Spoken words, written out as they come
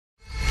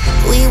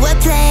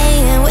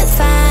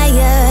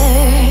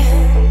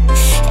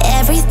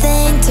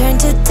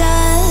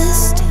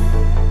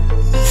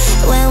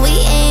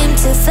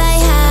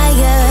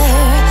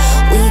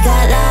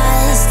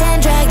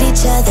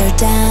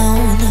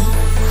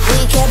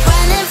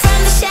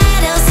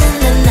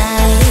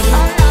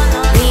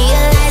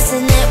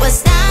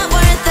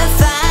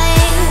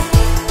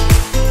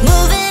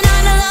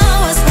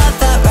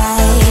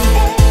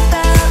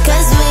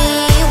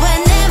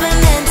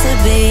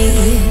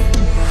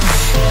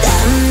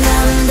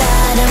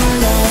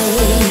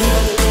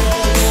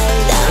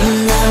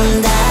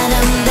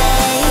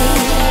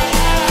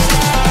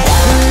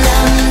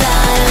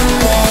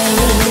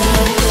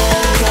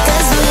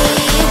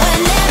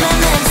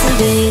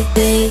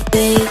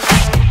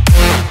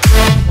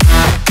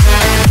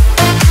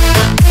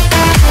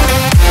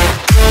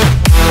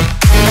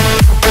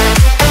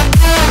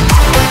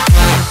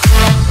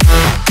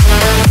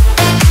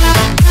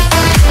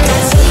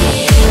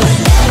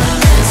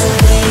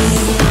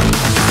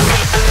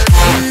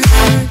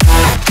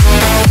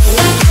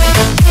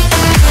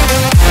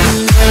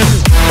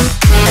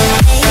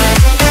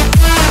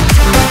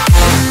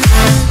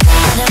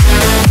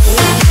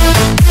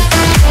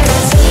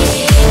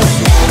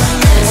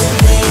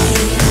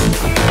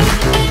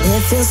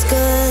feels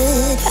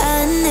good,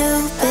 a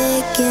new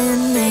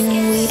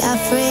beginning. We are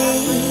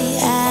free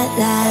at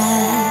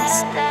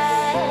last,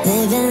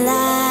 living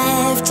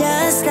life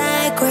just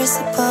like we're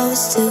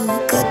supposed to.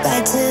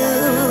 Goodbye to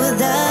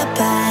the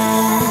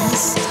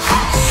past,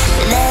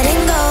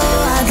 letting go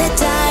of the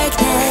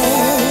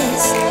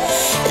darkness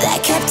that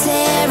kept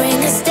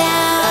tearing us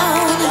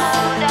down.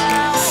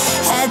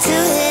 Had to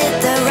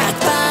hit the rock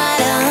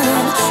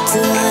bottom to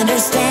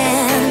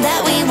understand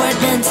that we weren't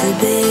meant to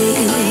be.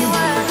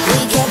 We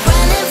kept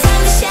running from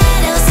the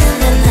shadows in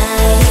the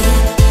night,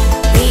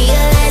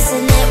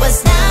 realizing it was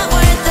not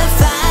worth the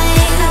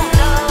fight.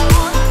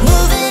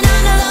 Moving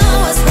on alone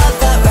was what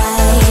felt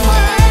right,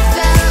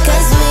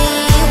 'cause we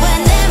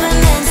were never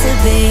meant to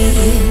be.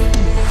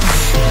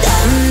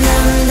 Dum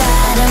dum da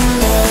dum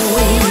day,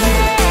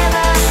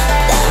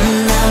 dum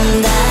dum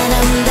da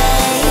dum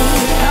day,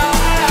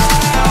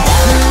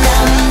 dum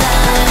dum da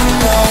dum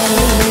day,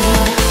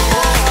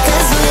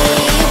 'cause we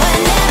were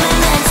never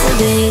meant to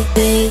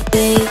be.